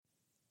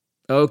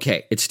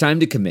Okay, it's time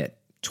to commit.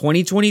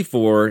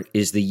 2024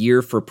 is the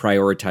year for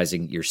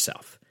prioritizing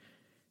yourself.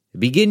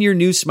 Begin your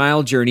new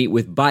smile journey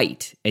with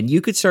Byte, and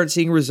you could start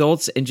seeing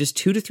results in just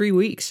 2 to 3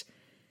 weeks.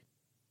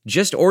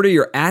 Just order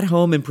your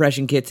at-home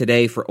impression kit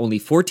today for only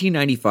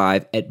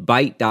 $14.95 at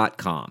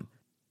Byte.com.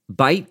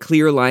 Byte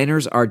clear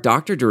aligners are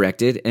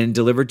doctor-directed and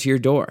delivered to your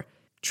door.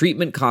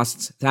 Treatment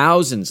costs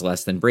thousands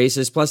less than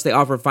braces, plus they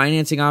offer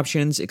financing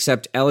options,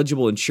 accept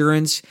eligible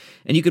insurance,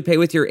 and you could pay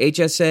with your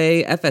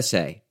HSA,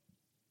 FSA.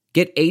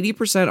 Get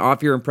 80%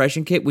 off your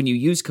impression kit when you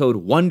use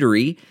code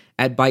WONDERY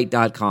at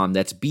Byte.com.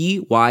 That's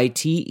BYTE.com.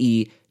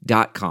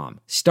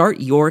 Start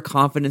your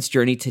confidence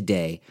journey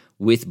today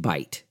with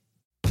Byte.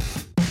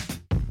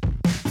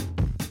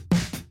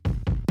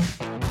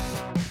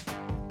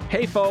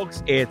 Hey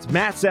folks, it's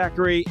Matt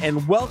Zachary,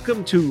 and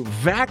welcome to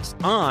Vax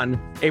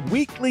On, a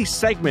weekly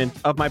segment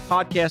of my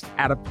podcast,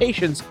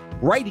 Adaptations,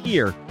 right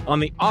here on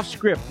the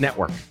Offscript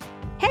Network.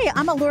 Hey,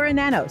 I'm Allura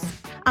Nanos.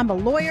 I'm a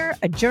lawyer,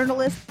 a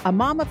journalist, a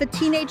mom of a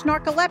teenage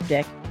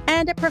narcoleptic,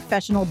 and a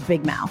professional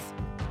big mouth.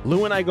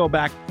 Lou and I go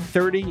back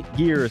 30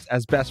 years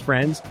as best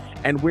friends,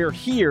 and we're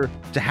here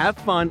to have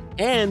fun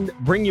and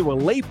bring you a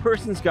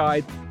layperson's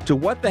guide to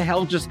what the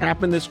hell just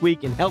happened this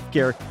week in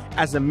healthcare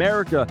as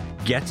America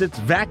gets its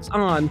vax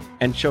on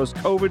and shows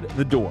COVID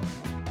the door.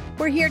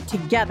 We're here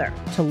together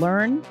to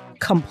learn,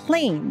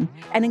 complain,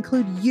 and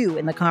include you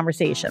in the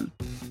conversation.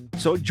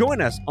 So join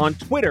us on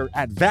Twitter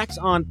at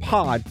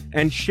VaxOnPod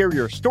and share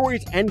your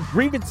stories and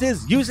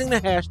grievances using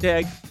the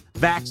hashtag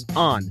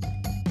VaxOn.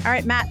 All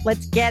right, Matt,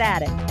 let's get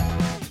at it.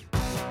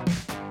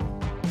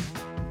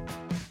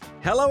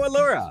 Hello,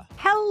 Allura.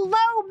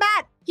 Hello,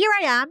 Matt. Here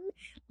I am,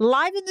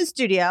 live in the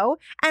studio,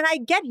 and I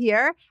get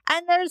here,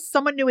 and there's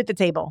someone new at the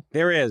table.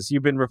 There is.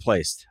 You've been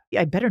replaced.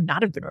 I better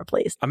not have been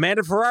replaced.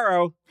 Amanda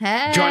Ferraro,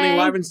 Hey. joining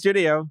live in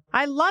studio.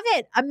 I love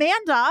it.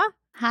 Amanda.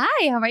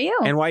 Hi, how are you?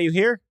 And why are you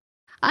here?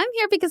 I'm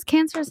here because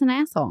cancer is an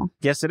asshole.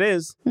 Yes, it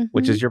is,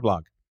 which is your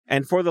blog.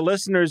 And for the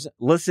listeners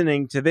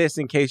listening to this,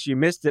 in case you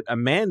missed it,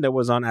 Amanda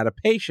was on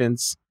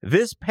Adaptations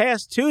this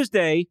past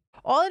Tuesday.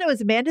 All I know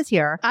is Amanda's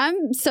here.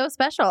 I'm so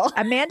special.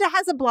 Amanda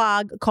has a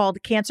blog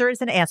called Cancer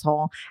is an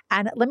Asshole.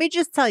 And let me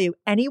just tell you,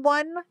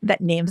 anyone that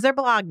names their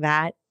blog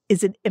that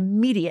is an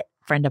immediate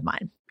friend of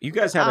mine. You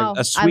guys had Oh, a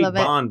I sweet love it.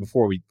 bond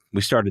before we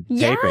started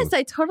taping. Yes,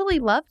 I totally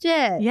loved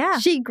it. Yeah.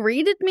 She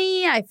greeted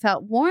me. I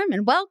felt warm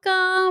and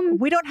welcome.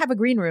 We don't have a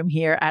green room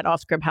here at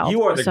Offscript Health.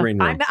 You are the green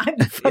room. I'm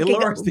the fucking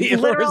Allura's the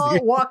literal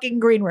walking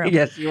green room.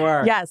 Yes, you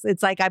are. Yes,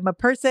 it's like I'm a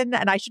person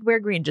and I should wear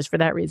green just for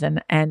that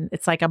reason. And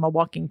it's like I'm a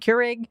walking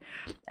Keurig.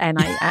 And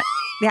yeah.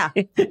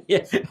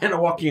 Yeah, and a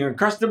walking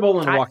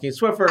Uncrustable and a walking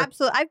Swiffer.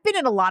 Absolutely. I've been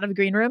in a lot of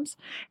green rooms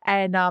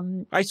and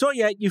I saw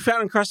you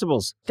found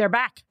Uncrustables. they're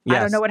back. I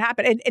Yes. don't know what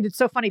happened. And it's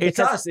so funny It's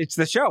because us. It's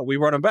the show. We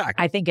brought them back.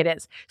 I think it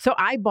is. So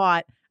I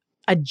bought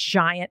a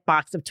giant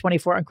box of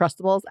 24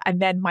 Uncrustables. And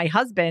then my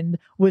husband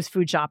was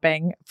food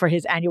shopping for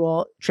his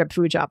annual trip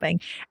food shopping.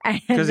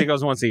 Because he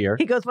goes once a year.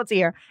 He goes once a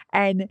year.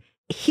 And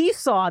he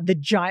saw the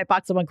giant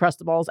box of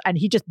Uncrustables and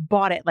he just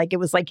bought it. Like it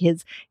was like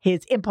his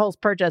impulse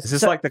purchase. Is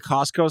this So- like the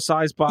Costco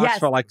size box Yes.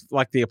 for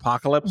like the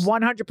apocalypse?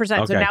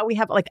 100%. So Okay. now we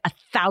have like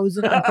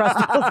 1,000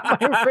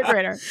 Uncrustables in my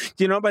refrigerator.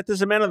 Do you know about this,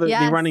 Amanda? The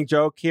Yes. running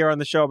joke here on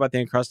the show about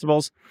the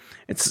Uncrustables?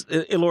 It's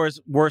Allura's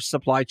worst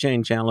supply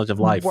chain challenge of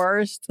life.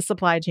 Worst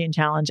supply chain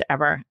challenge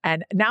ever.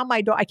 And now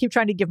I keep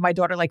trying to give my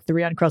daughter like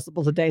 3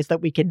 Uncrustables a day so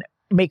that we can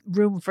make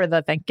room for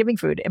the Thanksgiving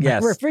food in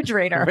Yes. my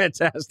refrigerator.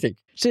 Fantastic.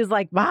 She's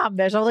like, Mom,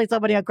 there's only so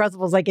many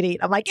Uncrustables I can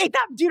eat. I'm like, eat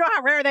them. Do you know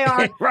how rare they are?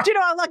 Right. Do you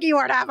know how lucky you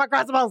are to have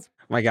Uncrustables?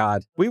 My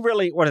God. We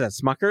really, what is that,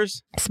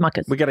 Smuckers?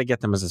 Smuckers. We got to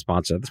get them as a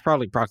sponsor. That's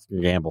probably Procter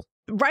 & Gamble.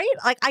 Right?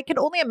 Like, I can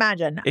only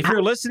imagine. If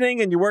you're listening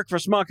and you work for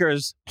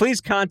Smuckers,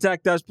 please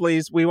contact us,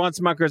 please. We want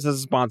Smuckers as a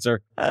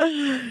sponsor.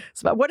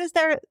 So what is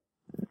there?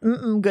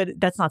 Good.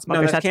 That's not Smuckers.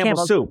 No, that's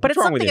Campbell's soup. But What's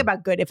it's wrong with something you?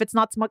 about good. If it's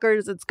not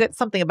Smuckers, it's good.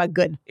 Something about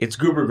good. It's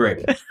Goober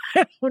Grape.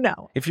 Who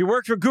knows? If you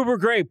work for Goober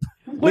Grape,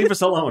 leave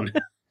us alone.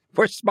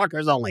 We're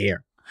Smuckers only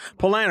here.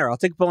 Polaner. I'll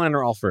take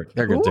Polaner all fruit.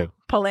 They're good Ooh, too.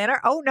 Polaner?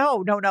 Oh,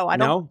 no. I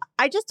don't. No?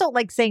 I just don't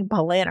like saying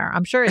Polaner.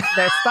 I'm sure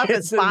their stuff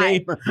It's is the fine.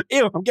 name.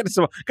 Ew, I'm getting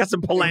got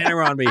some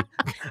Polaner on me.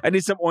 I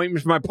need some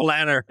ointment for my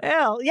Polaner.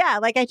 Ew, yeah.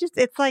 Like,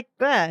 it's like,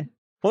 ugh.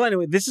 Well,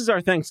 anyway, this is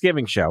our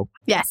Thanksgiving show.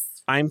 Yes.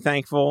 I'm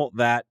thankful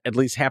that at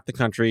least half the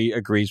country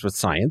agrees with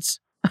science.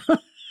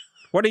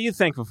 What are you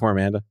thankful for,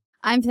 Amanda?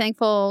 I'm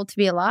thankful to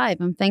be alive.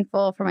 I'm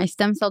thankful for my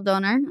stem cell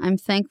donor. I'm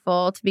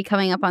thankful to be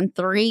coming up on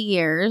 3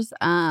 years.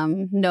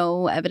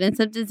 No evidence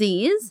of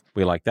disease.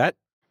 We like that.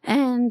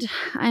 And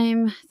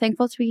I'm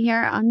thankful to be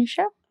here on your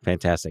show.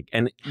 Fantastic.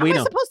 And How we am I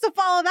know supposed to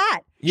follow that?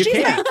 You She's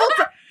can't. thankful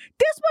to...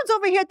 This one's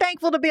over here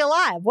thankful to be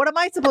alive. What am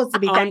I supposed to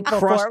be thankful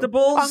for?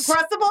 Uncrustables?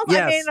 Uncrustables?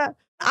 Yes. I mean,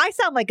 I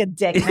sound like a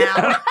dick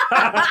now.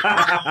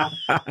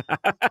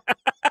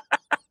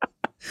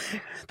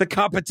 The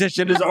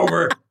competition is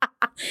over.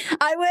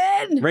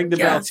 I win. Ring the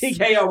bell. Yes.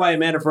 TKO by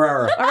Amanda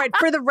Ferraro. All right.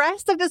 For the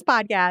rest of this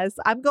podcast,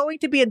 I'm going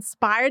to be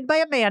inspired by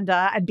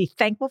Amanda and be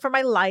thankful for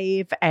my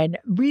life and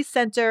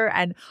recenter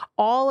and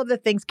all of the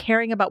things,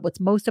 caring about what's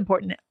most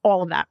important,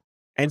 all of that.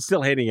 And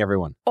still hating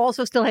everyone.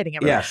 Also still hating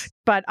everyone. Yes.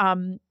 But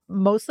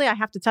mostly I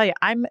have to tell you,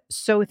 I'm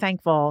so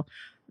thankful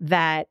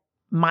that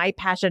my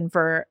passion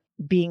for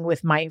being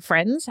with my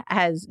friends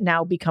has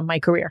now become my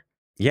career.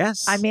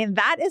 Yes. I mean,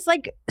 that is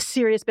like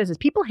serious business.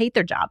 People hate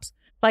their jobs.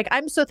 Like,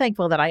 I'm so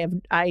thankful that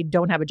I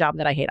don't have a job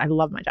that I hate. I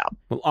love my job.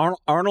 Well,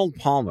 Arnold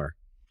Palmer,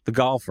 the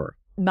golfer,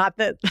 Not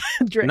the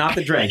drink. not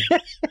the drink,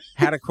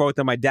 had a quote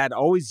that my dad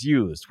always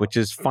used, which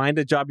is find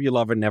a job you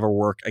love and never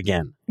work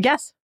again.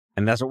 Yes,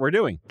 And that's what we're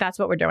doing. that's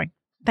what we're doing.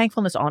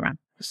 Thankfulness all around.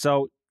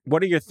 So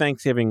what are your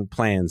Thanksgiving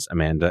plans,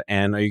 Amanda?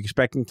 And are you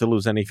expecting to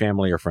lose any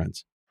family or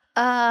friends?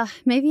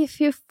 Maybe a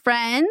few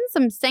friends.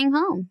 I'm staying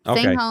home.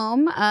 Okay. Staying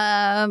home.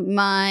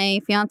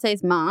 My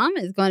fiance's mom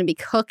is going to be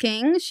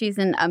cooking. She's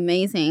an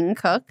amazing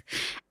cook.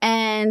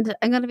 And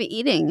I'm going to be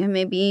eating and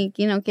maybe,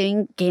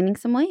 gaining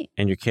some weight.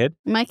 And your kid?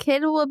 My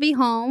kid will be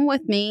home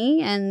with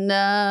me and,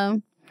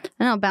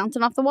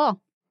 bouncing off the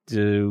wall.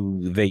 Do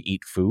they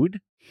eat food?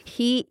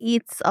 He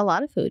eats a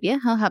lot of food. Yeah,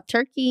 he'll have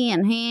turkey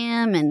and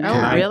ham and.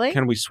 Oh, really?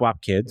 Can we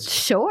swap kids?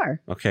 Sure.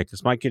 Okay,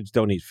 because my kids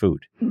don't eat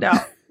food. No,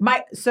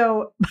 my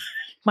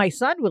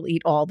son will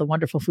eat all the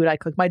wonderful food I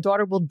cook. My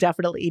daughter will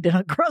definitely eat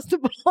an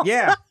Uncrustable.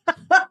 Yeah.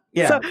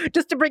 Yeah. So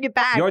just to bring it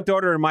back, Your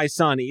daughter and my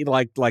son eat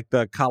like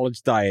the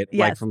college diet, like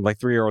Yes. from like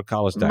 3-year-old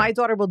college diet. my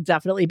daughter will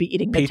definitely be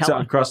eating Pizza,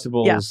 Nutella.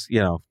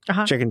 Uncrustables,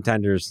 Uh-huh. chicken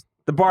tenders,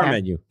 the bar Yeah.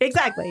 menu.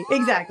 Exactly.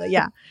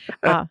 Yeah.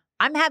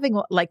 I'm having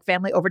like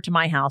family over to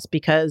my house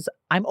because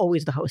I'm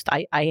always the host.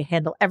 I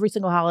handle every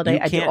single holiday. You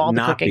I do can't all the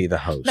not cooking. be the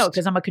host. No,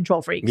 because I'm a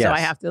control freak, so Yes. I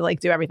have to like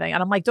do everything.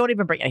 And I'm like, don't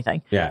even bring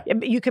anything. Yeah.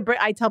 You could bring.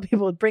 I tell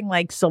people bring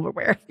like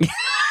silverware.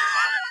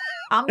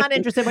 I'm not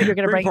interested in what you're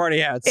going to bring. party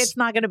hats. It's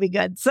not going to be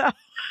good. So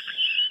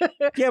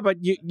Yeah, but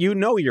you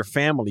know your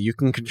family. You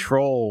can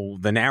control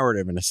the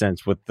narrative in a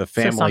sense with the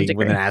some family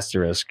degree. with an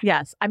asterisk.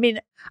 yes, I mean,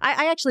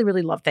 I actually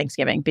really love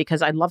Thanksgiving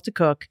because I love to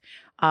cook.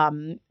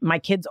 My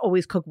kids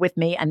always cook with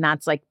me, and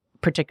that's like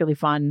particularly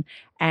fun.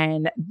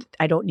 And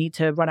I don't need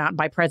to run out and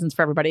buy presents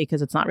for everybody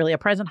because it's not really a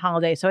present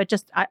holiday. So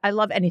I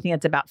love anything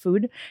that's about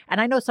food.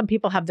 And I know some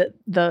people have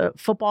the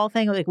football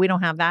thing. Like we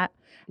don't have that.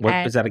 What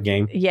And- is that a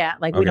game? Yeah,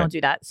 like we Okay. don't do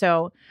that.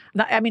 So,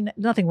 I mean,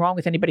 nothing wrong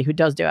with anybody who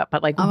does do it,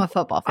 but like I'm a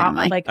football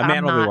family. like A man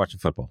I'm will be not. watching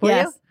football. Will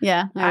yes. you?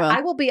 Yeah, I will.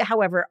 I will be,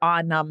 however,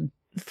 on.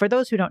 For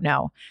those who don't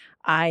know,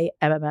 I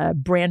am a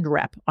brand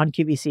rep on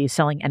QVC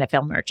selling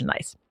NFL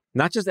merchandise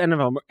Not just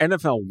NFL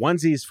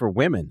onesies for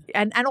women.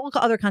 and all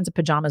other kinds of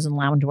pajamas and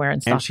loungewear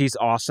and stuff. And she's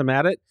awesome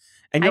at it.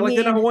 And you're I like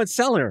the mean- number one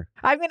seller.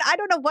 I mean, I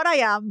don't know what I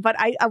am, but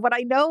what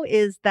I know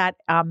is that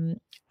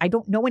I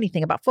don't know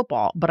anything about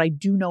football, but I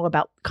do know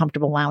about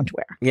comfortable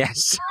loungewear.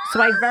 Yes. So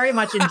I very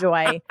much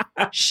enjoy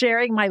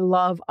sharing my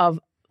love of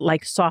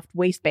like soft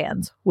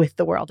waistbands with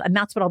the world. And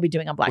that's what I'll be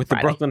doing on Black With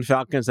Friday. the Brooklyn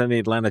Falcons and the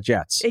Atlanta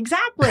Jets.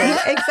 Exactly.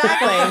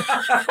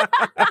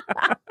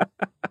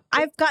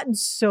 I've gotten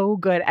so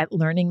good at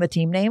learning the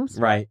team names.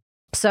 Right.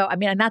 So, I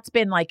mean, and that's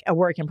been like a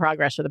work in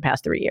progress for the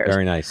past 3 years.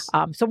 Very nice.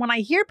 So when I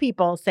hear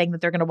people saying that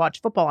they're going to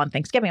watch football on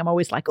Thanksgiving, I'm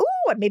always like, ooh,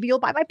 and maybe you'll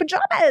buy my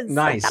pajamas. Like,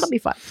 Nice. that'll be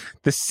fun.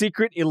 The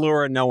secret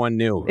allure no one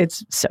knew.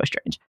 It's so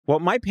strange. Well,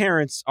 my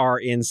parents are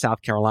in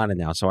South Carolina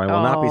now, so I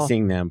will not be Oh.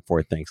 seeing them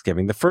for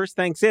Thanksgiving. The first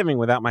Thanksgiving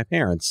without my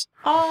parents.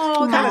 Oh,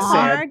 Kind that's of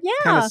sad. hard. Yeah.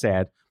 Kind of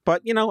sad.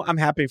 But, I'm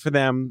happy for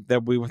them. They'll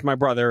be with my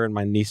brother and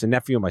my niece and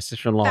nephew and my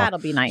sister-in-law. That'll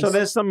be nice. So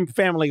there's some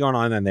family going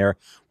on in there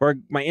where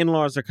my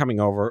in-laws are coming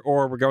over,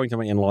 or we're going to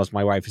my in-laws.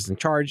 My wife is in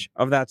charge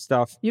of that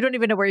stuff. You don't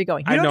even know where you're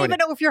going. I You don't know even it.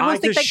 know if you're I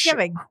hosting just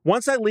Thanksgiving.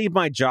 Once I leave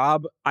my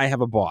job, I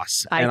have a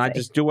boss, I and I see.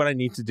 just do what I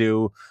need to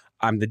do.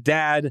 I'm the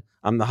dad.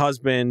 I'm the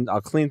husband. I'll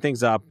clean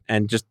things up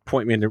and just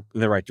point me in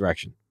the right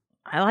direction.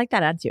 I like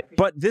that attitude.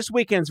 But this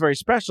weekend's very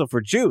special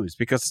for Jews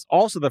because it's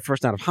also the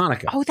first night of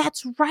Hanukkah. Oh,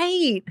 that's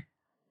right.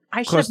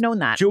 I should 'Cause have known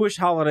that. Jewish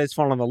holidays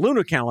fall on the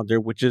lunar calendar,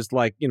 which is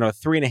like,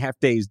 3.5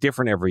 days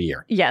different every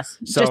year. Yes,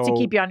 just to So-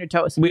 keep you on your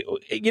toes.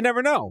 You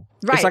never know.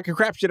 Right. It's like a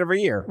crapshoot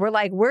every year. We're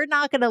like, we're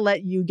not going to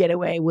let you get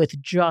away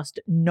with just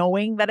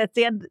knowing that it's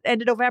the end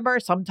of November.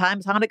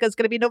 Sometimes Hanukkah's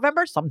going to be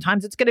November.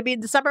 Sometimes it's going to be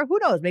in December. Who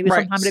knows? Maybe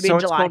sometime it'll be so in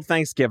it's July. called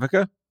Thanksgiving,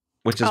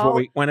 which is Oh.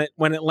 what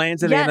when it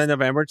lands at the end Yes. of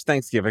November, it's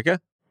Thanksgiving.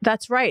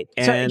 That's right.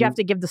 So And you have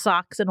to give the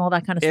socks and all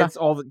that kind of It's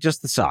stuff. all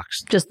just the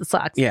socks. Just the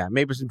socks. Yeah,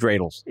 maybe some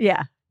dreidels.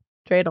 Yeah.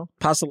 Dreidel.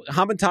 Possibly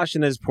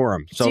Hamantash is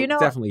Purim. So Do you know-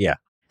 definitely, yeah.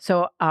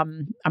 So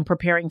I'm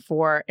preparing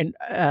for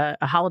a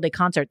holiday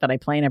concert that I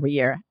play in every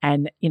year.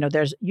 And,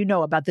 there's,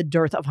 about the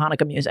dearth of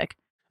Hanukkah music.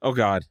 Oh,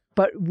 God.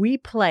 But we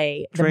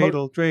play the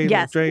Dreidel.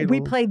 Yes,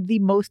 we played the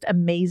most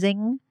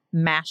amazing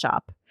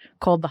mashup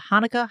called the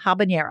Hanukkah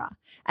Habanera.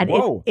 And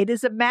Whoa. it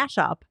is a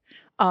mashup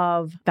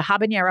of the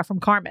Habanera from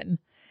Carmen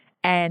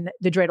and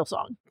the dreidel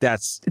song.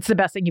 That's It's the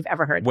best thing you've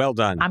ever heard. well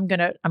done. I'm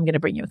gonna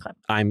bring you a clip.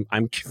 I'm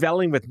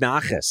kvelling with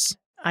nachas.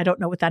 I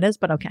don't know what that is,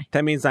 but okay.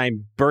 That means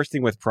I'm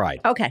bursting with pride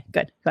Okay,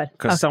 good.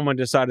 because someone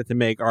decided to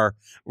make our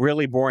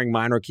really boring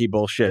minor key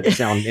bullshit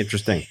sound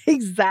interesting.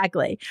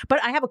 Exactly.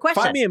 But I have a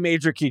question. Find me a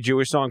major key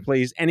Jewish song,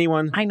 please.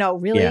 Anyone? I know,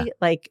 really, Yeah.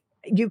 like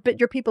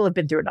your people have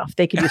been through enough.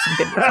 They could use some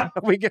good news.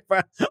 We get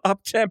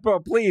up tempo,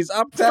 please.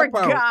 Up For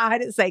tempo.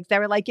 God's sakes. They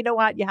were like, you know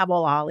what? You have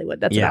all of Hollywood.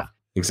 That's Yeah, enough.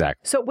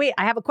 exactly. So wait,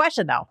 I have a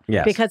question though.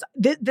 Yes. Because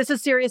this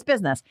is serious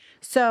business.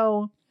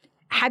 So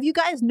have you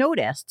guys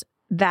noticed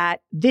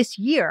that this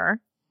year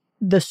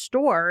the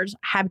stores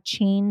have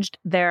changed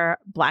their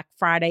Black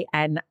Friday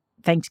and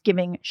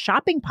Thanksgiving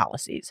shopping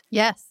policies?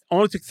 Yes.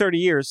 Only took 30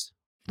 years.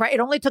 Right? It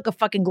only took a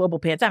fucking global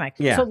pandemic.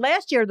 Yeah. So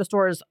last year the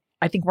stores,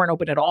 I think, weren't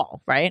open at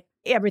all, right?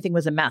 Everything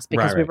was a mess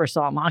because we Right. were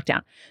still on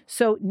lockdown.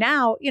 So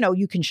now,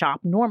 you can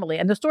shop normally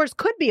and the stores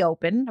could be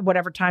open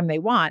whatever time they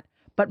want,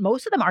 but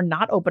most of them are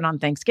not open on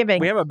Thanksgiving.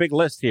 We have a big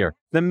list here.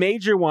 The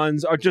major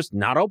ones are just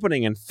not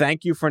opening, and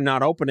thank you for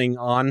not opening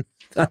on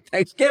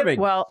Thanksgiving.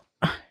 Well,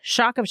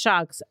 shock of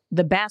shocks,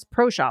 the Bass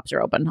Pro Shops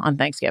are open on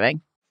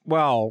Thanksgiving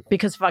Well,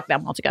 because fuck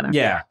them altogether.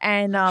 yeah.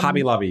 And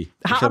Hobby Lobby.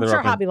 I'm they're sure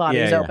open. Hobby Lobby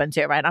is Yeah. open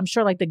too, right? I'm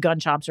sure like the gun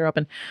shops are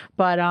open,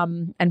 but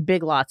and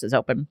Big Lots is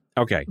open.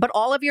 Okay. But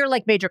all of your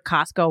like major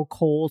Costco,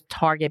 Kohl's,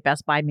 Target,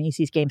 Best Buy,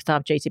 Macy's,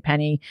 GameStop,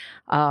 JCPenney,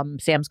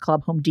 Sam's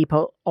Club, Home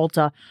Depot,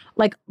 Ulta,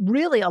 like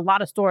really a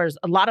lot of stores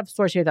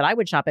here that I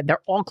would shop in,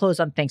 they're all closed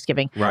on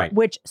Thanksgiving. Right.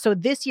 So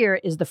this year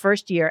is the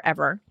first year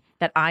ever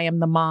that I am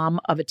the mom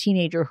of a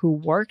teenager who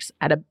works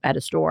at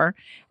a store,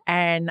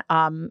 and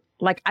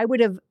like I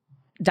would have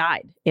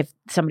died if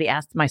somebody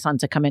asked my son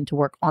to come in to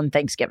work on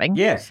Thanksgiving.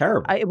 Yeah,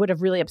 terrible. It would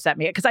have really upset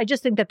me because I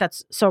just think that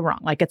that's so wrong.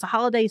 Like it's a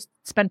holiday,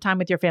 spend time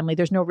with your family.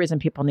 There's no reason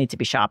people need to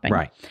be shopping.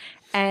 Right.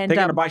 And They're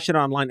going to buy shit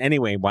online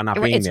anyway. Why not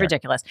being it's there?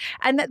 ridiculous.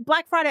 And that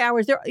Black Friday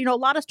hours, there, a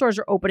lot of stores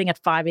are opening at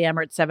 5 a.m.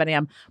 or at 7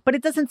 a.m., but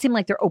it doesn't seem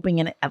like they're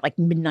opening at like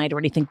midnight or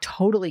anything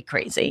totally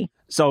crazy.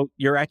 So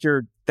you're at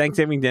your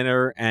Thanksgiving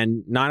dinner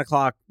and 9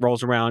 o'clock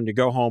rolls around. You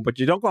go home, but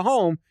you don't go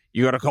home.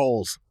 You go to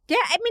Kohl's. Yeah,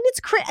 I mean, it's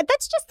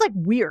that's just like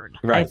weird,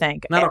 I Right.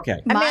 think. Not okay.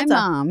 My Amanda.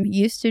 mom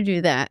used to do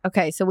that.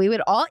 Okay, so we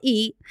would all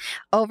eat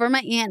over my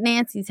Aunt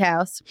Nancy's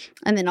house,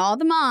 and then all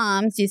the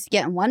moms used to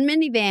get in one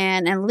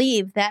minivan and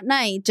leave that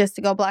night just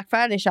to go Black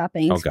Friday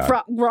shopping Oh,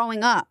 God.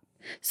 growing up.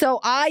 So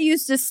I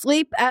used to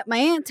sleep at my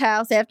aunt's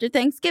house after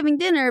Thanksgiving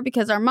dinner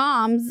because our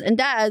moms and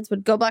dads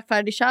would go Black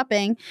Friday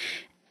shopping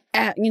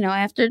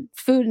after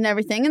food and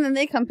everything, and then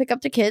they come pick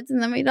up the kids,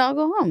 and then we'd all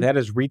go home. That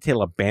is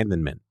retail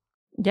abandonment.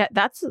 Yeah,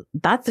 that's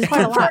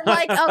quite a lot.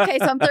 For okay,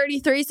 so I'm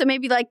 33, so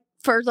maybe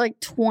for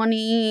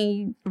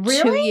 22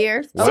 Really?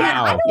 years. Wow. See,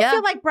 I don't Yeah.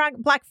 feel like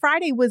Black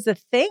Friday was a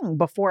thing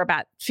before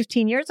about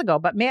 15 years ago,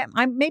 but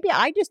maybe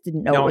I just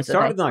didn't know it No, it was a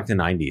started thing. in like the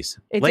 90s.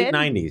 It Late did?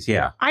 90s,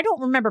 yeah. I don't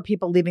remember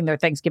people leaving their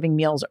Thanksgiving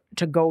meals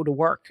to go to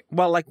work.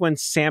 Well, like when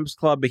Sam's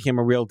Club became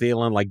a real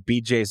deal and like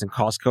BJ's and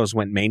Costco's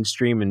went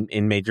mainstream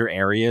in major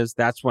areas,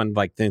 that's when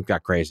like things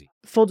got crazy.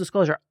 Full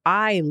disclosure,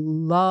 I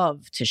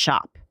love to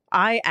shop.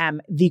 I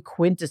am the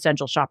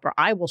quintessential shopper.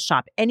 I will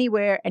shop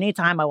anywhere,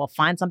 anytime. I will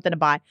find something to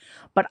buy.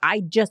 But I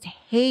just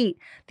hate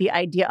the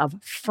idea of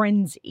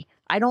frenzy.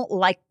 I don't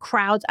like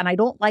crowds, and I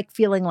don't like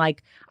feeling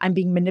like I'm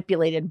being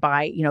manipulated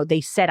by,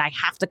 they said I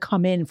have to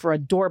come in for a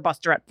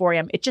doorbuster at 4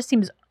 a.m. It just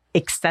seems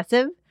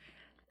excessive,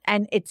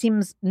 and it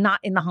seems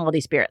not in the holiday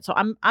spirit. So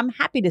I'm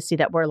happy to see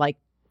that we're like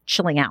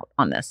chilling out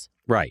on this.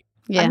 Right.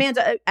 Yeah.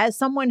 Amanda, as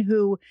someone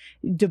who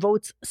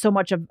devotes so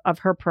much of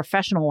her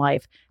professional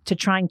life to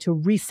trying to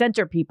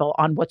recenter people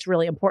on what's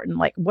really important,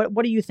 like what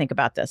do you think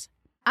about this?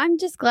 I'm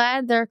just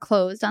glad they're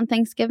closed on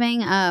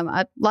Thanksgiving.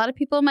 A lot of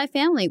people in my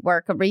family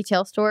work at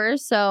retail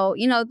stores. So,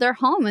 they're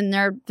home and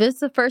this is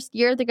the first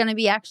year they're going to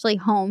be actually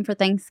home for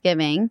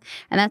Thanksgiving.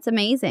 And that's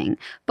amazing.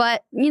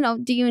 But,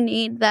 do you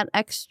need that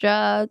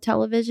extra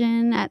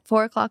television at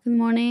 4 o'clock in the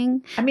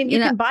morning? I mean, you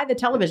can buy the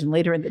television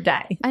later in the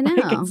day. I know.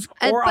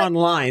 Or But-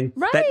 online,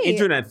 that Right.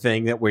 internet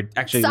thing that we're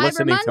actually Cyber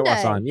listening to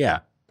us Monday. on. Yeah.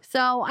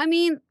 So, I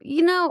mean,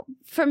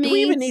 for me. Do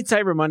we even need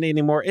Cyber Monday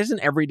anymore? Isn't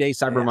every day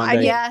Cyber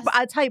Monday? Yes. But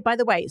I'll tell you, by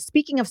the way,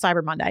 speaking of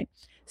Cyber Monday,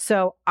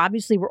 so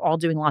obviously we're all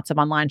doing lots of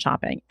online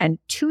shopping. And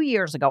 2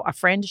 years ago, a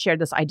friend shared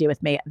this idea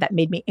with me that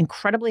made me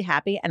incredibly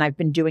happy. And I've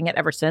been doing it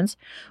ever since,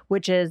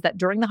 which is that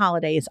during the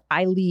holidays,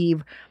 I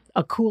leave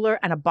a cooler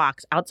and a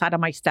box outside on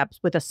my steps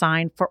with a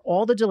sign for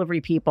all the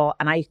delivery people.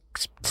 And I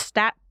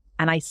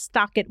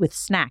stock it with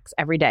snacks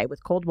every day,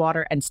 with cold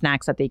water and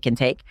snacks that they can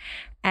take.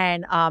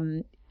 And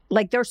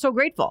they're so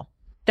grateful.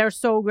 They're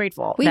so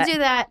grateful. We do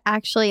that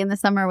actually in the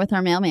summer with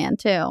our mailman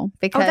too,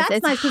 because that's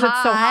it's nice 'cause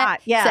it's so hot.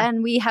 Yeah.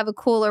 and we have a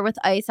cooler with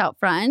ice out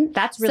front.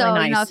 That's really so,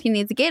 nice. if he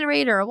needs a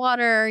Gatorade or a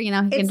water, he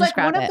can It's just like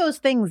grab one it. of those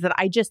things that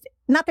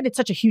not that it's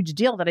such a huge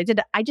deal that I did,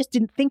 I just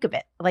didn't think of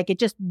it. Like it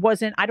just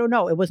wasn't, I don't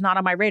know, it was not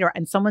on my radar.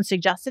 And someone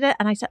suggested it.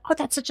 And I said, oh,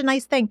 that's such a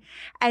nice thing.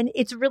 And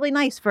it's really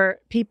nice for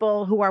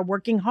people who are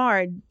working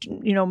hard,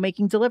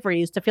 making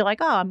deliveries to feel like,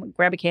 oh, I'm going to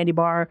grab a candy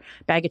bar,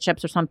 bag of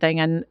chips or something.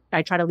 And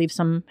I try to leave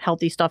some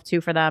healthy stuff too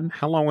for them.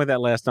 How long would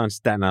that last on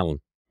Staten Island?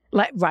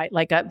 Like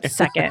a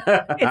second.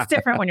 It's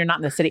different when you're not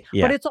in the city.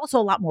 Yeah. But it's also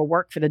a lot more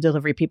work for the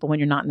delivery people when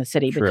you're not in the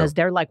city True. because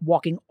they're like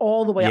walking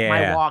all the way up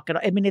my Yeah. walk. And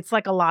I mean, it's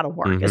like a lot of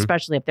work, Mhm.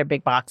 especially if they're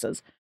big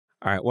boxes.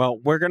 All right. Well,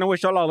 we're going to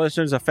wish all our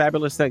listeners a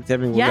fabulous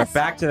Thanksgiving. We'll Yes. get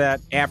back to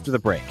that after the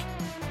break.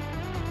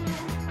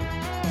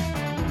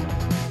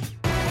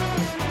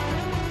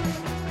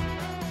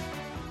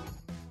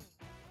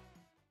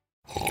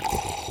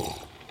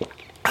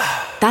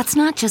 That's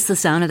not just the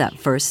sound of that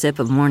first sip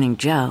of Morning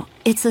Joe.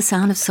 It's the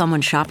sound of someone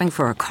shopping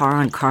for a car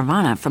on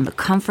Carvana from the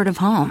comfort of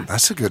home.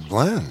 That's a good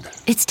blend.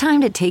 It's time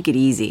to take it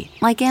easy,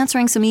 like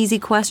answering some easy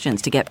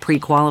questions to get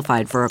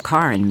pre-qualified for a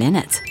car in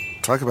minutes.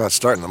 Talk about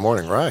starting the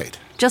morning right.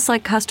 Just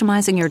like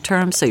customizing your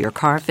terms so your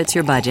car fits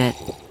your budget.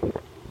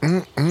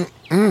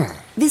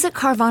 Visit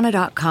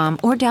Carvana.com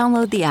or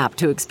download the app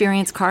to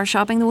experience car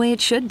shopping the way it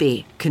should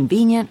be.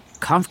 Convenient,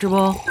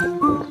 comfortable.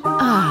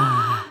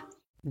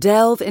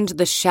 Delve into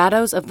the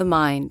shadows of the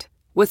mind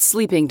with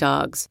Sleeping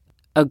Dogs,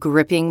 a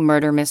gripping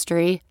murder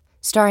mystery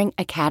starring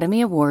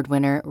Academy Award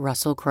winner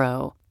Russell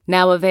Crowe.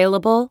 Now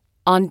available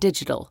on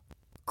digital.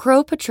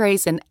 Crowe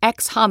portrays an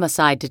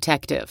ex-homicide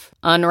detective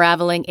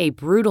unraveling a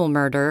brutal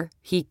murder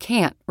he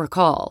can't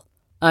recall.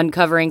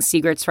 Uncovering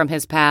secrets from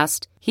his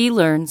past, he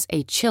learns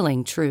a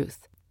chilling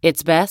truth.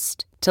 It's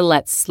best to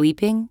let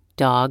sleeping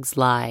dogs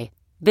lie.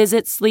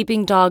 Visit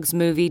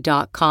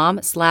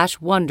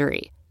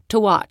sleepingdogsmovie.com/Wondery to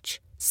watch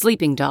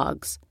Sleeping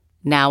Dogs,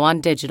 now on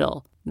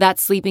digital.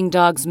 That's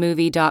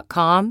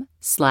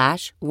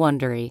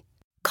sleepingdogsmovie.com/Wondery.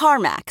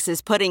 CarMax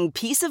is putting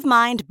peace of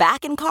mind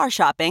back in car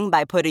shopping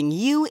by putting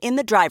you in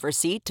the driver's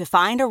seat to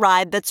find a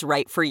ride that's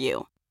right for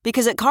you.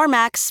 Because at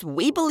CarMax,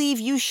 we believe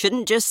you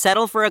shouldn't just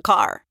settle for a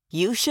car.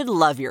 You should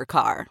love your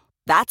car.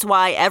 That's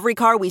why every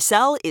car we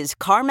sell is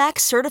CarMax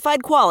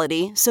certified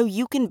quality, so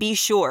you can be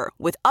sure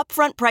with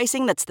upfront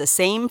pricing that's the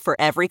same for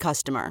every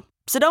customer.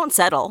 So don't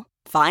settle.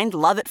 Find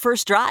love at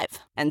first drive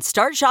and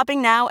start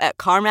shopping now at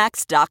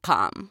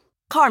CarMax.com.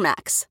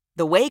 CarMax,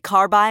 the way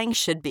car buying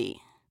should be.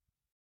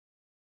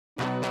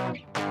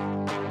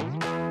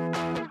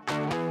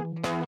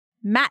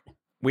 Matt,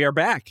 We are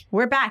back.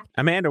 we're back.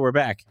 Amanda, we're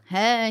back.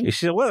 Hey. You're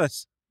still with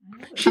us.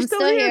 I'm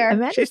still here.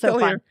 Amanda's She's so still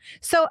fun. here.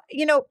 So,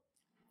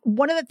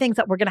 one of the things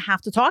that we're going to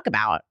have to talk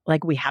about,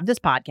 like we have this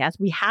podcast,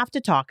 we have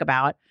to talk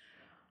about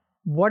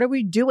what are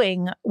we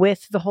doing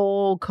with the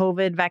whole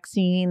COVID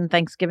vaccine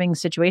Thanksgiving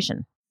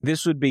situation?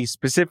 This would be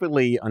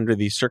specifically under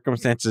the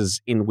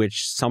circumstances in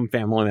which some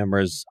family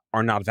members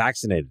are not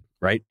vaccinated,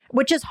 right?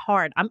 Which is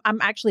hard. I'm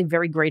actually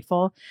very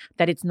grateful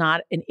that it's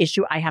not an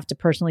issue I have to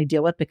personally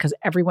deal with because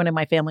everyone in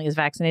my family is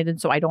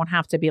vaccinated. So I don't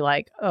have to be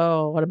like,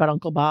 oh, what about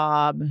Uncle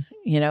Bob?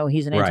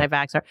 He's an Right.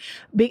 anti-vaxxer.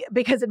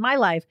 Because in my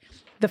life,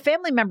 the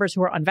family members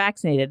who are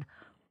unvaccinated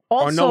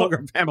also Are no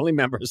longer family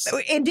members.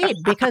 Indeed,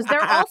 because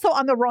they're also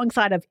on the wrong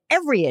side of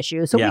every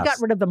issue. So we Yes.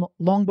 got rid of them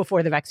long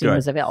before the vaccine Good.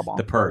 was available.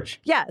 The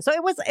purge. Yeah. So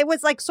it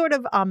was like sort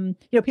of,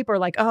 people are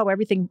like, oh,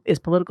 everything is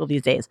political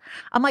these days.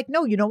 I'm like,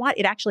 no, you know what?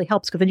 It actually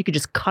helps because then you could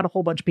just cut a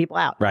whole bunch of people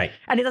out. Right.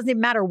 And it doesn't even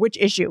matter which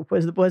issue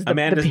was the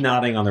Amanda's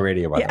nodding on the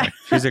radio, by the way.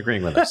 She's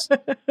agreeing with us.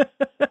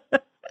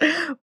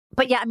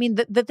 But yeah, I mean,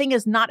 the thing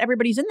is, not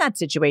everybody's in that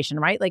situation,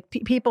 right? Like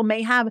people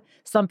may have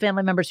some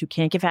family members who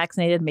can't get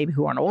vaccinated, maybe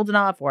who aren't old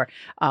enough or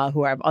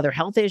who have other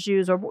health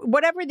issues or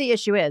whatever the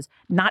issue is.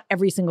 Not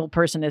every single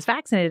person is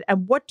vaccinated.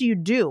 And what do you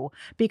do?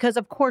 Because,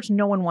 of course,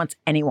 no one wants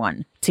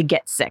anyone to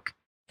get sick.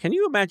 Can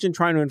you imagine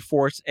trying to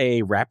enforce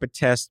a rapid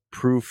test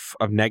proof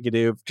of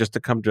negative just to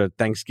come to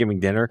Thanksgiving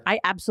dinner? I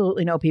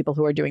absolutely know people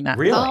who are doing that.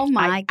 Really? Oh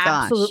my I gosh.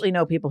 absolutely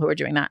know people who are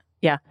doing that.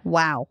 Yeah.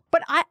 Wow.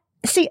 But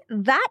see,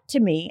 that to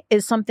me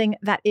is something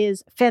that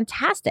is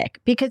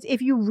fantastic because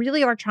if you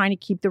really are trying to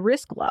keep the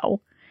risk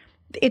low,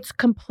 it's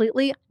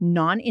completely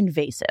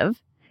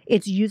non-invasive.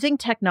 It's using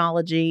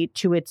technology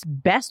to its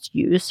best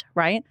use,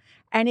 right?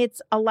 And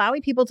it's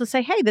allowing people to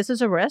say, hey, this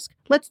is a risk.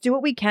 Let's do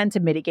what we can to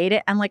mitigate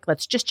it. And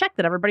let's just check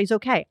that everybody's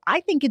okay.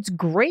 I think it's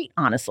great,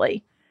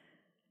 honestly.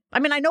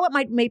 I mean, I know it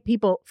might make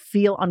people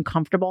feel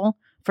uncomfortable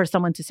for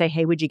someone to say,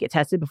 hey, would you get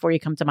tested before you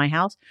come to my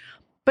house?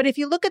 But if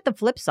you look at the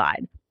flip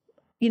side,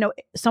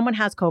 someone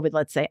has COVID,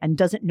 let's say, and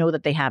doesn't know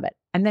that they have it,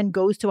 and then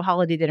goes to a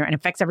holiday dinner and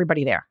infects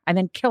everybody there, and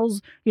then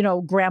kills,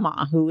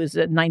 grandma who is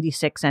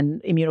 96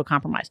 and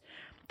immunocompromised.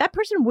 That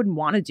person wouldn't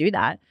want to do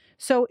that.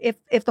 So if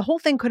the whole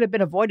thing could have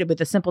been avoided with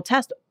a simple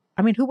test,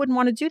 I mean, who wouldn't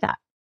want to do that?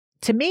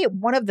 To me,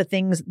 one of the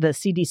things the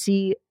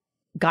CDC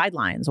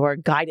guidelines or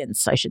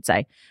guidance, I should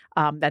say,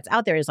 that's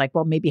out there is like,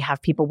 well, maybe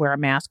have people wear a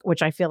mask,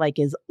 which I feel like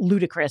is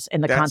ludicrous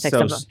in the context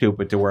so of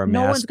stupid to wear a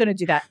no mask. one's going to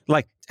do that.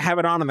 Like, have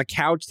it on the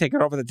couch, take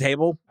it over the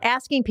table.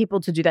 Asking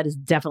people to do that is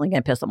definitely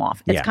going to piss them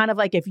off. It's Yeah. kind of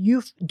like if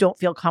you don't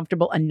feel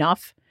comfortable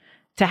enough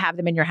to have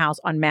them in your house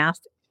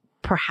unmasked,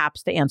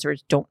 perhaps the answer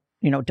is don't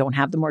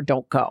have them or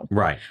don't go.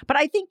 Right. But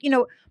I think,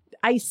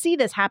 I see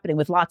this happening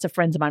with lots of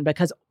friends of mine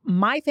because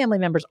my family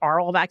members are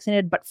all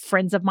vaccinated, but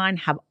friends of mine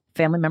have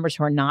family members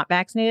who are not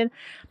vaccinated.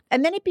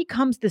 And then it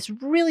becomes this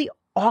really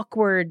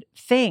awkward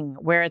thing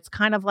where it's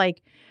kind of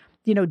like,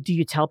 do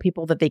you tell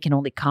people that they can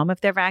only come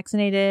if they're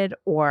vaccinated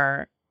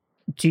or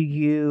do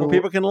you... Well,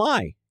 people can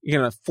lie. You're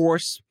going to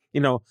force,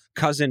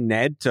 cousin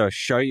Ned to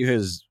show you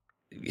his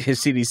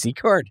CDC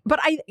card. But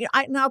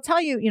and I'll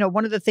tell you,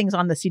 one of the things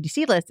on the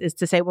CDC list is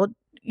to say, well,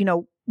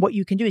 what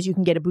you can do is you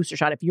can get a booster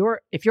shot if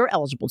you're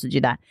eligible to do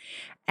that.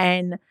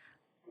 And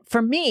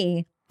for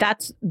me,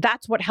 that's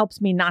what helps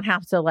me not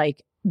have to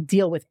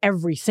deal with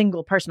every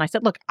single person. I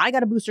said, look, I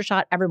got a booster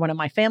shot. Everyone in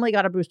my family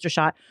got a booster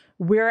shot.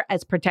 We're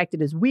as protected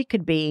as we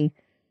could be.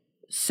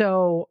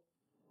 So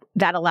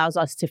that allows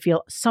us to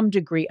feel some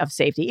degree of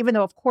safety, even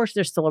though, of course,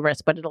 there's still a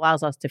risk, but it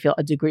allows us to feel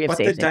a degree of But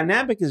safety. the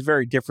dynamic is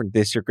very different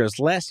this year because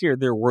last year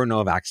there were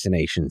no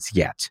vaccinations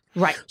yet.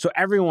 Right. So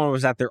everyone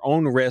was at their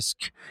own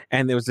risk,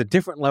 and there was a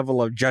different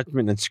level of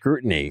judgment and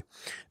scrutiny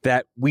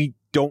that we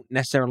don't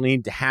necessarily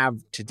need to have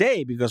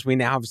today because we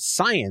now have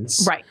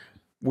science Right.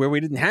 where we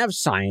didn't have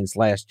science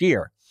last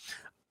year.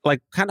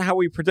 Like kind of how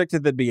we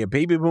predicted there'd be a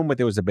baby boom, but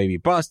there was a baby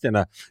bust, and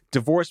a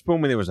divorce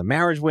boom, and there was a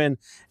marriage win.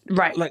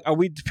 Right. Like, are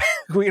we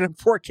going to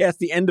forecast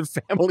the end of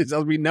families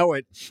as we know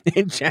it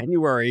in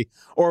January?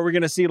 Or are we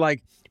going to see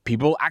like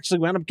people actually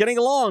wound up getting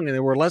along and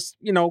there were less,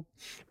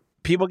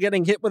 people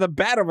getting hit with a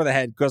bat over the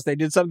head because they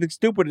did something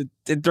stupid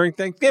during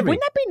Thanksgiving?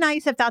 Wouldn't that be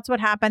nice if that's what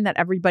happened, that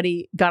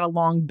everybody got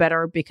along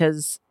better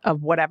because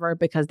of whatever,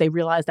 because they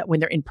realized that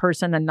when they're in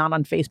person and not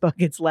on Facebook,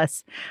 it's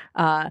less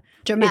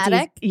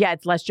Dramatic.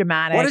 It's less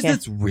dramatic. What is and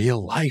this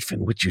real life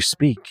in which you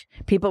speak?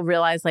 people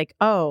realize like,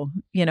 oh,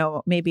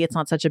 maybe it's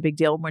not such a big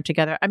deal when we're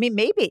together. I mean,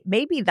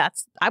 maybe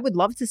that's, I would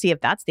love to see if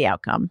that's the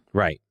outcome.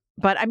 Right.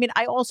 But I mean,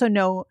 I also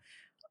know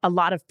a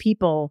lot of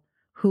people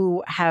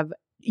who have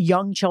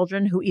young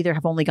children who either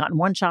have only gotten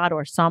one shot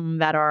or some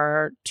that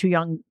are too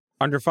young,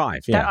 Under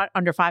 5. that Yeah. are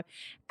under 5.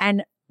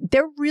 And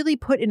they're really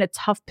put in a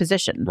tough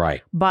position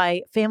Right.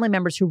 by family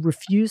members who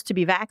refuse to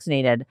be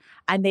vaccinated,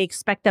 and they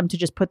expect them to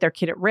just put their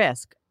kid at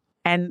risk.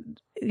 And,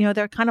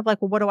 they're kind of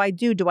like, well, what do I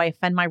do? Do I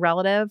offend my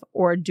relative,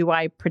 or do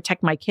I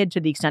protect my kid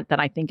to the extent that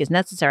I think is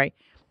necessary?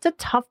 It's a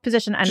tough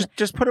position. And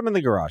Just put them in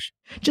the garage.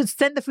 just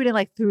send the food in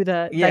like through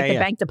the Yeah, the yeah.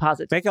 bank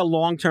deposits. Make a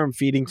long-term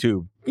feeding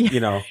tube,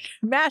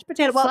 Mashed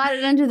potato. Well, Slide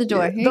it under the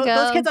door. Here you go.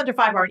 those kids under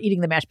 5 aren't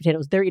eating the mashed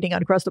potatoes. They're eating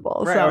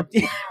Uncrustables. So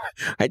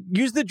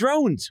Use the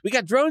drones. We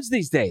got drones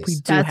these days. we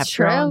do That's have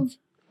true. drones.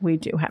 We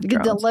do have You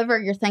could drones. deliver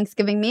your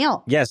Thanksgiving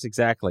meal. Yes,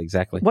 exactly.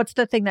 What's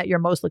the thing that you're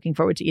most looking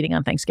forward to eating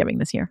on Thanksgiving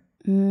this year?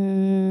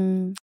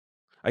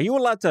 Are you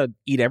allowed to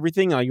eat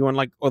everything? Are you on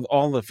like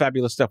all the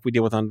fabulous stuff we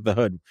deal with under the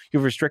hood? You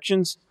have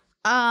restrictions?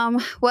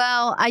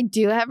 Well, I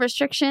do have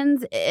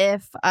restrictions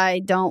if I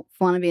don't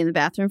want to be in the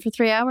bathroom for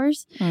 3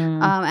 hours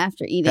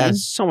after eating.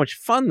 That's so much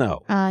fun,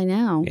 though. I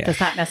know. Yeah. Does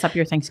that mess up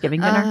your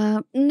Thanksgiving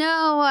dinner?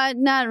 No,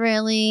 not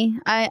really.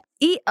 I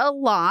eat a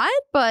lot,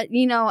 but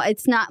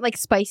it's not like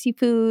spicy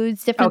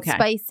foods, different Okay.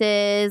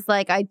 spices.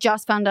 Like I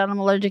just found out I'm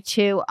allergic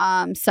to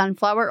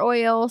sunflower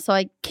oil, so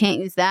I can't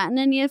use that in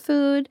any of the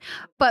food.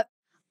 But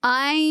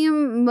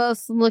I'm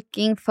most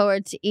looking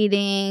forward to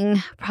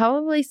eating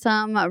probably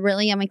some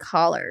really yummy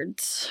collard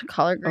greens.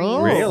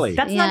 Oh, Really?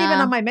 That's not even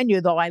Yeah. on my menu,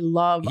 though. I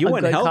love You a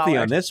went good healthy collard.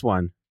 on this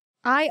one.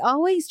 I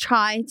always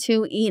try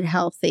to eat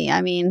healthy.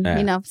 I mean,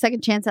 Yeah.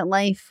 second chance at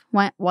life.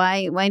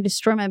 Why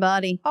destroy my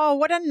body? Oh,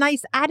 what a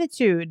nice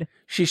attitude.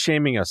 She's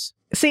shaming us.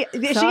 See,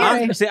 she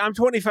Sorry. is. I'm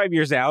 25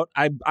 years out.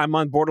 I'm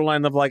on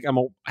borderline of like,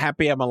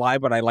 happy I'm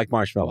alive, but I like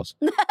marshmallows.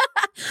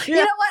 You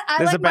know what? I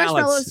There's a like balance.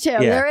 marshmallows too. Yeah.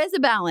 There is a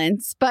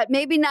balance, but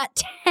maybe not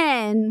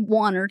 10,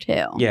 1 or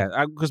 2. Yeah,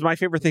 because my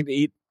favorite thing to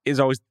eat is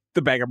always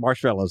the bag of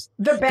marshmallows.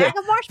 The bag of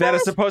marshmallows? That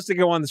is supposed to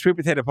go on the sweet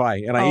potato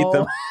pie, and I eat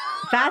them.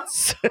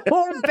 That's so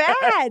bad.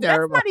 That's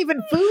Terrible. not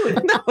even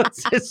food. No,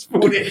 it's just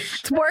foodish.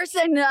 It's worse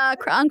than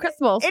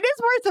Uncrustables. It is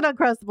worse than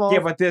Uncrustables. Yeah,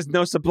 but there's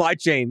no supply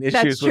chain That's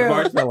issues true.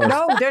 with marshmallows.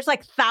 No, there's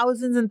like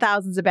thousands and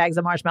thousands of bags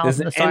of marshmallows There's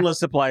in an the store. endless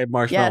supply of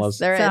marshmallows. Yes,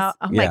 there is. So,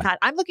 oh my Yeah. God.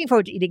 I'm looking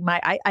forward to eating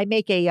I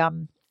make a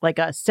like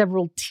a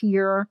several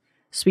tier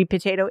sweet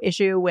potato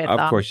issue with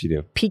Of course you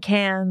do.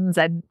 pecans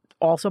and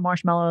also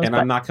marshmallows. And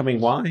but I'm not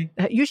coming. Why?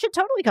 you should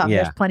totally come.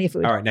 Yeah. There's plenty of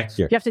food. All right, next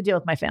year. You have to deal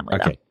with my family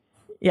though. Okay.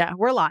 Yeah,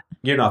 we're a lot.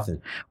 You're nothing.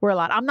 We're a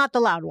lot. I'm not the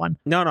loud one.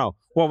 No.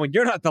 Well, when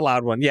you're not the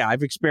loud one, yeah,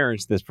 I've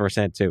experienced this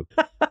firsthand too.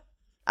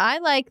 I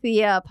like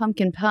the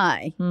pumpkin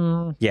pie.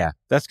 Do Yeah,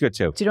 that's good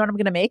too. you know what I'm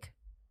going to make?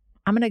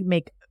 I'm going to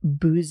make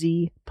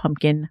boozy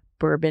pumpkin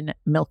bourbon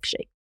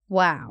milkshake.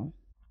 Wow.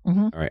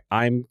 All right,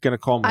 I'm gonna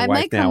call my I wife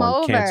might come now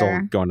and cancel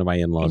over. going to my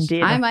in-laws.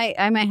 Indeed. I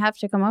might have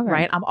to come over.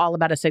 Right? I'm all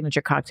about a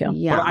signature cocktail.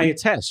 Yeah. But I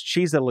attest,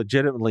 she's a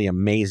legitimately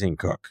amazing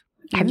cook.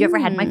 Have you ever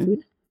had my Mm. food?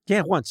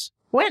 Yeah, once.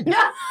 When?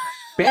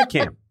 Band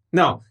camp.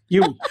 No,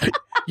 you.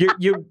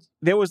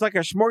 There was like a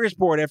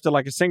smorgasbord after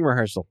like a sing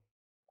rehearsal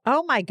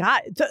Oh my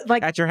God. So,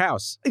 like at your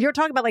house you're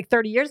talking about like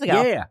 30 years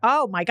ago. Yeah.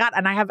 Oh my God.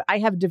 And I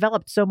have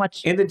developed so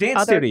much. in the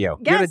dance Other- studio.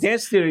 You had a Yes.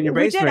 dance studio in your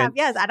We did basement. have,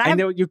 yes. And I have,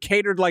 You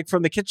catered like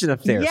from the kitchen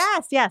upstairs.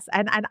 yes.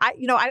 And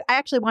I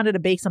actually wanted to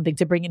bake something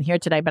to bring in here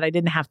today, but I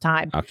didn't have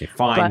time. Okay,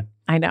 fine. But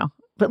I know.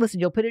 But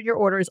listen, you'll put in your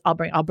orders. I'll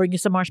bring you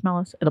some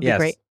marshmallows. It'll Yes. be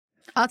great.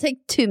 I'll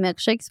take 2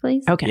 milkshakes,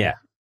 please. Okay. Yeah.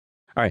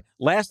 All right.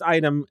 Last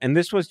item, and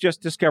this was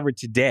just discovered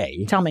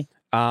today. Tell me.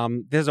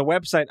 There's a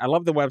website. I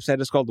love the website.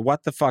 It's called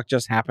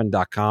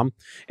whatthefuckjusthappened.com.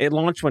 It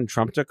launched when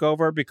Trump took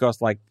over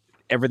because like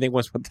everything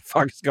was what the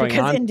fuck is going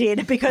Because on.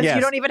 indeed, because Yes.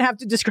 you don't even have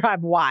to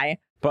describe why.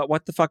 But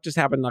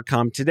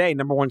whatthefuckjusthappened.com today,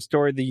 number one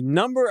story, the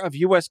number of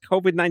U.S.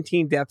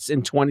 COVID-19 deaths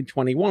in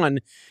 2021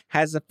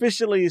 has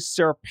officially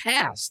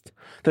surpassed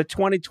the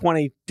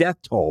 2020 death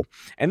toll.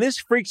 And this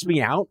freaks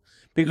me out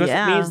because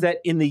Yeah. it means that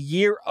in the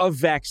year of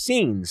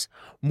vaccines,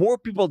 more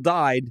people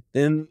died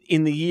than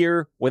in the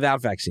year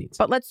without vaccines.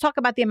 But let's talk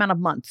about the amount of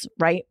months,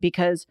 right?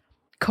 Because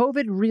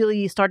COVID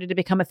really started to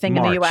become a thing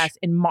in the March. US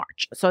in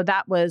March. So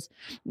that was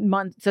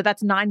so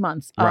that's 9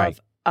 months Right.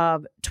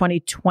 of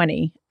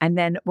 2020. And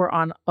then we're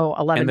on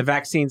 11. And the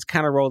vaccines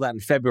kind of rolled out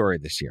in February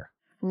this year.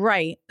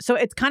 Right. So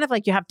it's kind of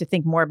like you have to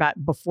think more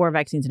about before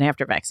vaccines and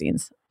after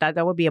vaccines.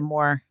 That would be a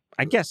more,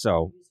 I guess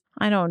so.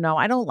 I don't know.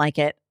 I don't like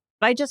it.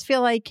 I just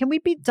feel like, can we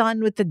be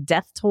done with the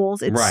death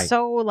tolls? It's Right.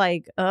 so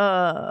like,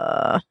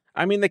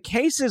 I mean, the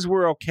cases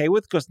we're okay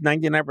with because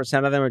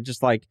 99% of them are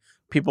just like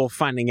people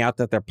finding out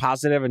that they're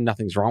positive and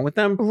nothing's wrong with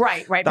them.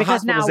 right. The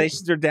Because now,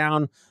 hospitalizations are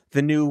down.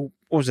 The new,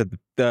 what was it,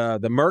 the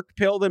Merck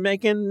pill they're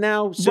making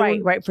now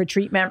soon? right, for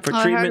treatment. For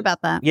I treatment. heard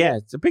about that. Yeah,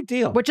 it's a big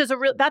deal. Which is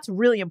that's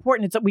really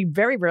important. It's that we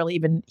very rarely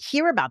even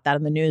hear about that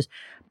in the news.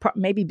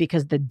 Maybe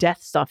because the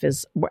death stuff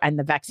is and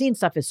the vaccine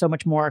stuff is so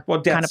much more Well,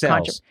 death kind of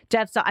sells.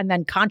 death and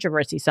then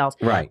controversy sells.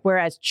 Right.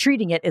 Whereas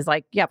treating it is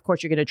like, yeah, of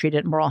course you're going to treat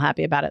it, and we're all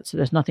happy about it. So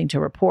there's nothing to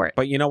report.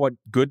 But you know what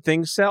good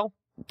things sell?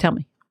 Tell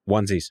me,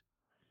 Onesies.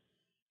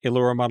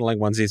 Allura modeling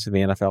onesies for the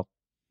NFL.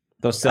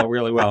 Those sell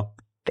really well.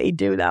 they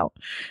do though.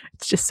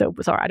 It's just so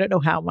bizarre. I don't know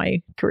how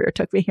my career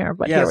took me here,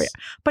 but Yes.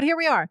 here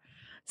we are.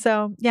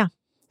 So yeah,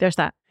 there's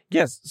that.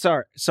 Yes.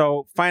 Sorry.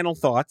 So final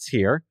thoughts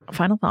here.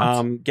 Final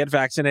thoughts. Get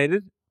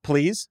vaccinated,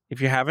 please, if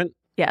you haven't.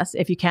 Yes,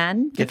 if you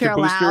can. Get If you're your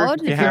booster,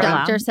 allowed, if you if your haven't.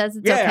 doctor says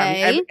it's Yeah,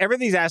 okay. I mean,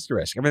 everything's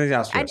asterisk. Everything's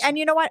asterisk. And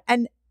you know what?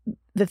 And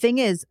the thing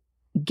is,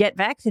 get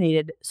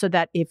vaccinated so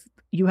that if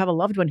you have a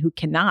loved one who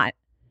cannot,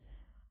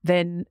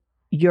 then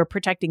you're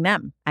protecting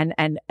them.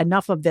 And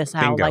enough of this,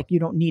 how Bingo. like you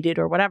don't need it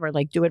or whatever,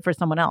 like do it for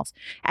someone else.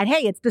 And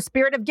hey, it's the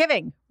spirit of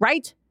giving,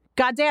 right?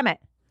 God damn it.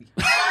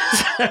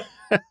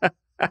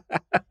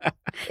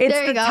 It's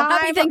there you the go. time.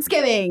 Happy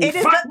Thanksgiving. It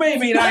is Fuck the- me,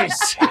 be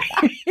nice.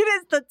 it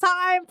is the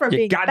time for You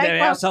being goddamn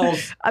thankful.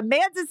 assholes.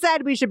 Amanda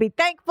said we should be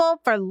thankful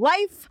for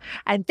life,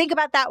 and think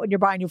about that when you're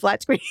buying your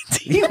flat screen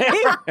TV.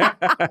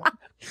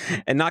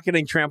 And not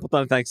getting trampled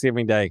on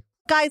Thanksgiving Day.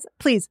 Guys,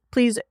 please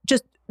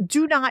just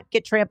do not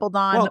get trampled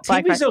on. Well,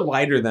 by TVs are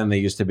lighter than they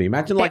used to be.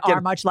 Imagine They like are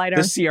the, much lighter.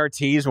 the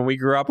CRTs when we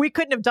grew up. We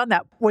couldn't have done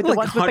that with the like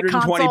ones with the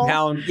 120 console,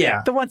 pound.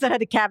 Yeah. the ones that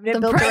had a cabinet the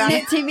built around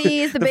pregnant it.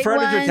 TVs, the The big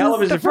furniture, ones.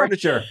 television, The fur-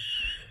 furniture.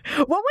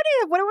 What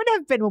would it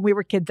have been when we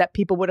were kids that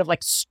people would have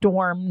like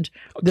stormed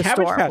the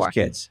Cabbage store Patch for?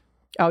 Kids.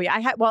 Oh yeah,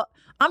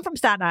 I'm from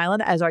Staten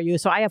Island, as are you,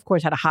 so I of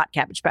course had a hot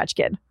Cabbage Patch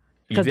Kid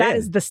because You that did.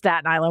 is the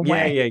Staten Island Yeah,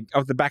 way. yeah.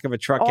 Off the back of a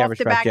truck, Off Cabbage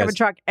the Patch back of a Kids.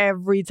 truck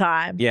every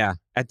time. Yeah.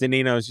 At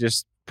Danino's,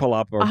 just pull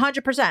up or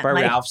 100%. by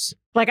Like, Ralph's.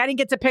 like I didn't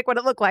get to pick what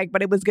it looked like,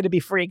 but it was going to be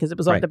free because it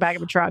was Right. off the back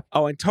of a truck.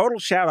 Oh, and total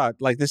shout out.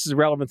 Like this is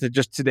relevant to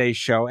just today's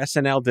show.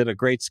 SNL did a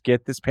great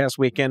skit this past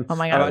weekend. Oh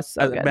my God, it was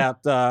so good.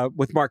 about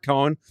with Mark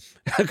Cohen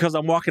because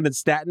I'm walking in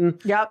Staten.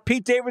 Yep.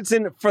 Pete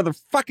Davidson for the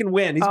fucking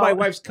win. He's my Oh.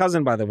 wife's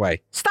cousin, by the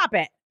way. Stop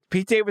it.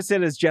 Pete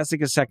Davidson is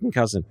Jessica's second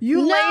cousin. You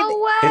no laid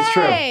way. It's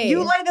true. you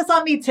laid this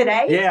on me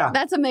today. Yeah.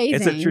 That's amazing.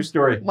 It's a true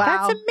story.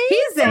 Wow. That's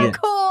He's so amazing.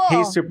 cool.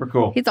 He's super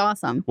cool. He's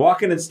awesome.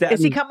 Walking in Staten.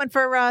 Is he coming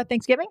for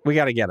Thanksgiving? We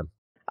got to get him.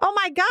 Oh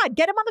my God,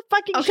 get him on the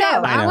fucking Okay,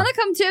 show. I know. I want to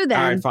come too then.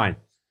 All right, fine.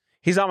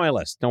 He's on my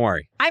list. Don't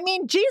worry. I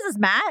mean, Jesus,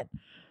 Matt.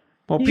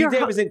 Well, Pete You're-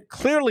 Davidson,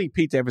 clearly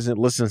Pete Davidson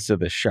listens to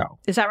this show.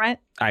 Is that right?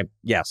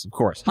 Yes, of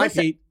course. Hi,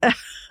 Listen- Pete.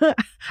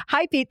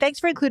 Hi, Pete. Thanks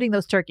for including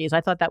those turkeys.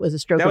 I thought that was a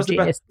stroke That of was the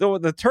genius.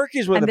 best. The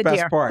turkeys were And the the best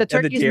deer. part. The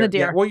turkeys and the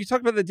deer. Yeah. Well, you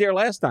talked about the deer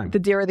last time. The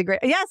deer are the great.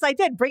 Yes, I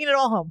did. Bringing it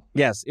all home.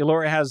 Yes,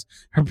 Elora has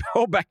her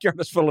whole backyard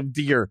is full of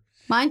deer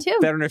Mine too.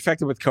 that are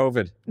infected with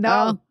COVID.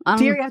 No, Oh,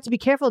 deer, you have to be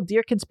careful.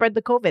 Deer can spread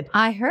the COVID.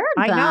 I heard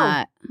I know.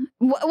 that.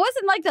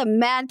 Wasn't like the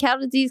mad cow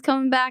disease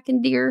coming back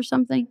in deer or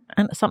something?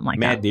 And something like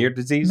Mad that. deer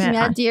disease. Mad-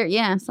 Mad deer,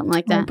 yeah, something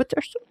like Oh, that. but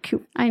they're so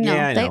cute. I know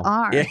Yeah, I they know.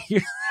 are. Yeah.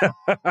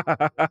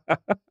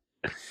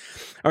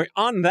 All right.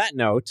 On that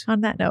note,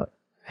 On that note,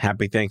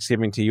 happy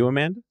Thanksgiving to you,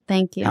 Amanda.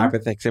 Thank you. Happy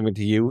Thanksgiving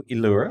to you,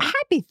 Elura.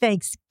 happy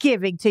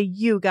Thanksgiving to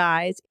you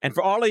guys. And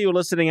for all of you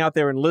listening out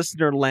there in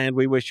listener land,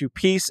 we wish you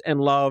peace and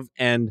love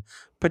and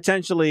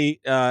potentially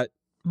no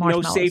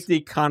Marshmallows.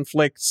 safety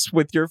conflicts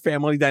with your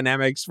family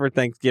dynamics for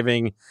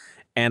Thanksgiving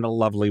and a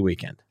lovely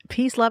weekend.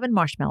 Peace, love, and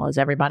marshmallows,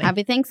 everybody.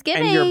 Happy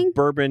Thanksgiving. And your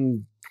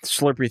bourbon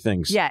slurpy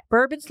things. Yeah,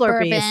 bourbon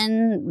slurpees.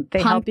 Bourbon,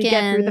 They help you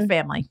get through the pumpkin.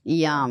 family.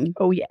 Yum.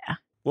 Oh, yeah.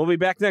 We'll be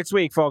back next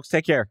week, folks.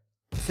 Take care.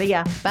 See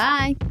ya.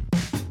 Bye.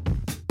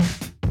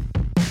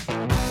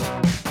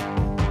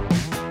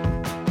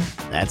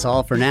 That's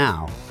all for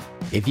now.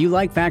 If you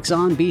like Facts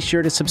On, be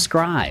sure to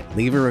subscribe,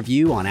 leave a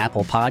review on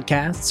Apple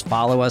Podcasts,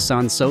 follow us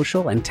on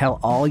social, and tell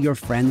all your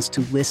friends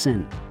to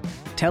listen.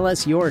 Tell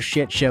us your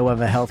shit show of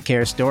a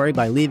healthcare story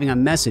by leaving a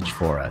message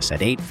for us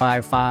at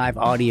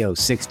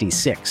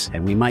 855-AUDIO-66,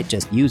 and we might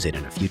just use it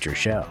in a future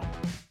show.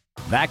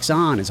 Vax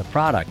On is a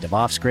product of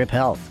Offscript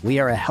Health. We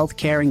are a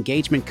healthcare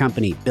engagement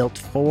company built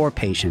for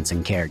patients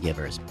and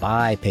caregivers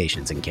by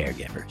patients and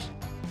caregivers.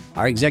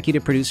 Our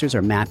executive producers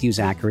are Matthew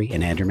Zachary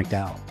and Andrew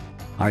McDowell.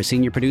 Our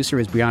senior producer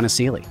is Brianna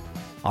Seeley.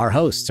 Our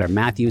hosts are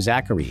Matthew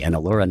Zachary and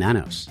Elura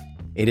Nanos.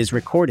 It is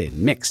recorded,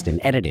 mixed,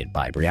 and edited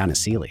by Brianna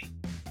Seeley.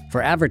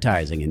 For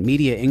advertising and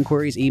media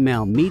inquiries,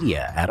 email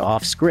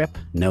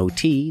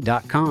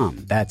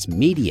media@offscript.com. That's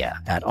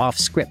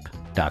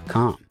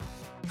media@offscript.com.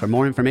 For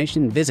more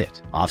information,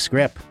 visit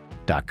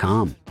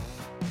offscript.com.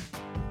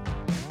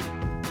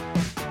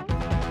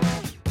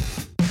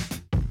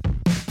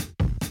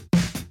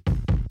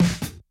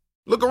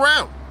 Look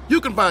around.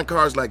 You can find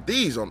cars like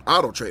these on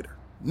AutoTrader.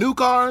 New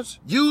cars,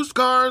 used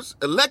cars,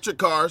 electric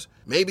cars,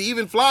 maybe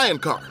even flying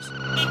cars.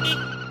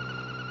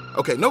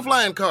 Okay, no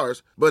flying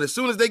cars, but as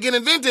soon as they get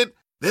invented,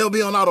 they'll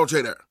be on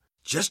AutoTrader.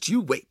 Just you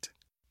wait.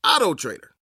 AutoTrader.